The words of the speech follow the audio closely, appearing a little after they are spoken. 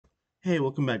Hey,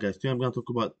 welcome back, guys. Today I'm going to talk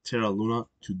about Terra Luna.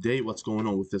 Today, what's going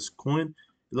on with this coin?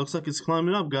 It looks like it's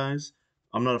climbing up, guys.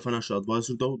 I'm not a financial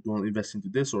advisor, though. Don't invest into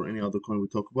this or any other coin we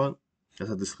talk about.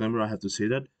 As a disclaimer, I have to say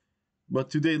that.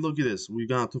 But today, look at this. We're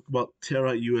going to talk about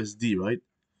Terra USD, right?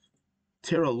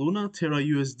 Terra Luna, Terra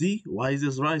USD. Why is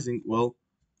this rising? Well,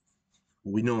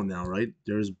 we know now, right?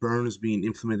 There's burns being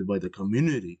implemented by the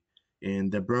community.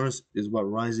 And the burns is what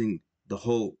rising the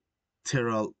whole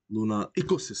Terra Luna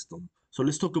ecosystem. So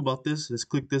let's talk about this. Let's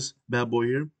click this bad boy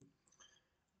here.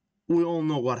 We all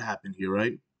know what happened here,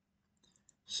 right?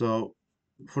 So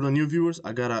for the new viewers,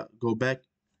 I gotta go back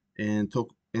and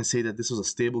talk and say that this was a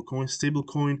stable coin. Stable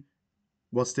coin,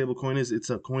 what stable coin is? It's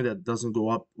a coin that doesn't go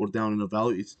up or down in the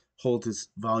value. It holds its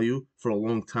value for a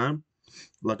long time,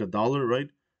 like a dollar, right?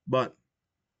 But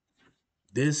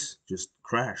this just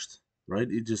crashed, right?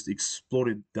 It just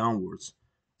exploded downwards.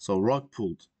 So rug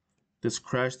pulled. This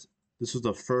crashed. This was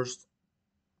the first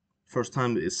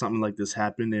time that something like this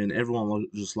happened, and everyone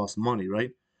just lost money,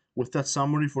 right? With that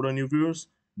summary for the new viewers,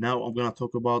 now I'm gonna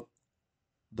talk about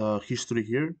the history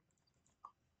here.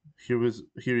 Here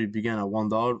it began at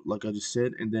 $1, like I just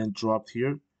said, and then dropped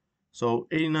here. So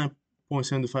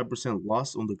 89.75%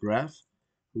 loss on the graph.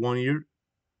 1 year,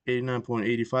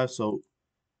 89.85. So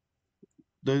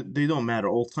they don't matter.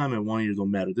 All time and 1 year don't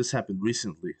matter. This happened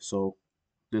recently. So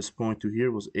this point to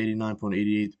here was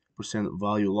 89.88%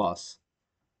 value loss.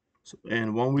 So,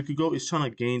 and 1 week ago, it's trying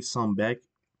to gain some back.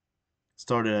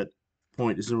 Started at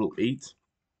 0.08,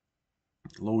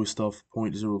 lowest of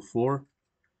 0.04,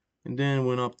 and then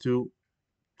went up to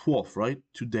 12, right?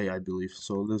 Today, I believe.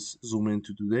 So let's zoom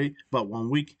into today. About 1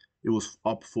 week, it was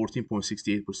up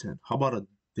 14.68%. How about a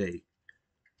day?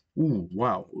 Ooh,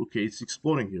 wow. Okay, it's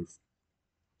exploding here.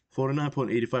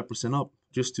 49.85% up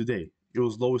just today. It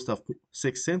was lowest of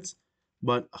 6 cents,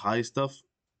 but highest of,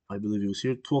 I believe it was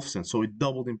here, 12 cents. So it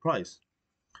doubled in price.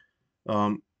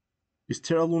 Is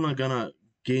Terra Luna gonna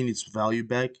gain its value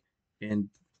back and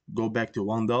go back to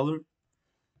 $1?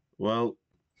 Well,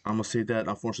 I'm gonna say that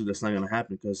unfortunately that's not gonna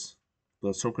happen because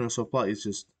the current supply is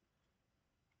just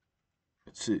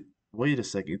wait a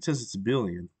second. It says it's a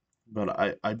billion,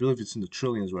 but I believe it's in the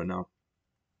trillions right now.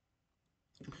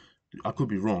 I could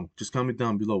be wrong. Just comment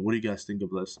down below. What do you guys think of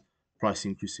this price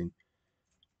increasing?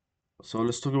 So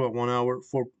let's talk about 1 hour.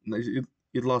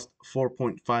 It lost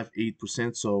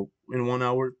 4.58%. So in 1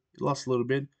 hour, it lost a little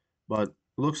bit, but it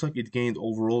looks like it gained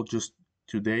overall just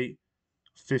today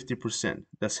 50%.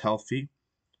 That's healthy,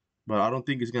 but I don't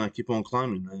think it's gonna keep on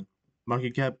climbing, man.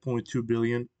 Market cap 0.2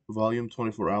 billion, volume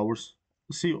 24 hours.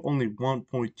 Let's see, only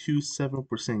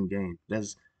 1.27% gain.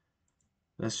 That's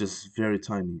just very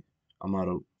tiny amount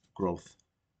of growth.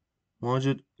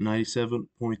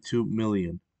 197.2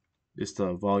 million is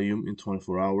the volume in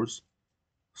 24 hours.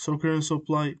 So current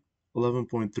supply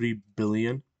 11.3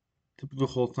 billion. Typical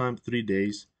hold time 3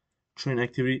 days. Trend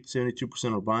activity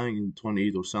 72% are buying and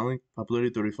 28 are selling.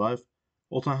 Popularity 35.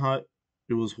 All time high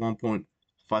it was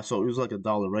 1.5. So it was like a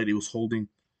dollar, right? It was holding.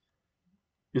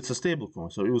 It's a stable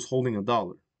coin, so it was holding a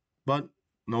dollar, but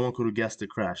no one could have guessed the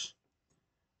crash.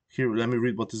 Here, let me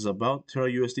read what this is about.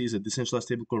 TerraUSD is a decentralized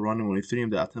stablecoin running on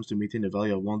Ethereum that attempts to maintain the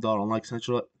value of $1. Unlike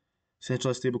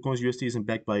centralized stablecoins, USD isn't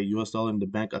backed by a US dollar in the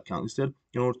bank account. Instead,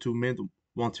 in order to mint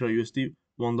 1 TerraUSD,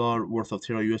 $1 worth of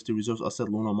TerraUSD reserves asset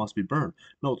Luna must be burned.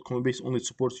 Note, Coinbase only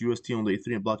supports USD on the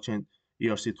Ethereum blockchain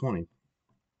ERC20.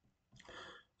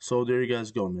 So there you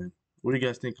guys go, man. What do you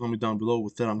guys think? Comment down below.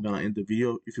 With that, I'm gonna end the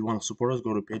video. If you want to support us,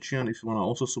 go to Patreon. If you want to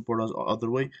also support us other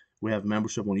way, we have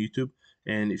membership on YouTube.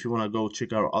 And if you want to go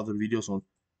check out other videos on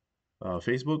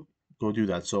Facebook, go do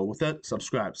that. So with that,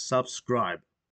 subscribe.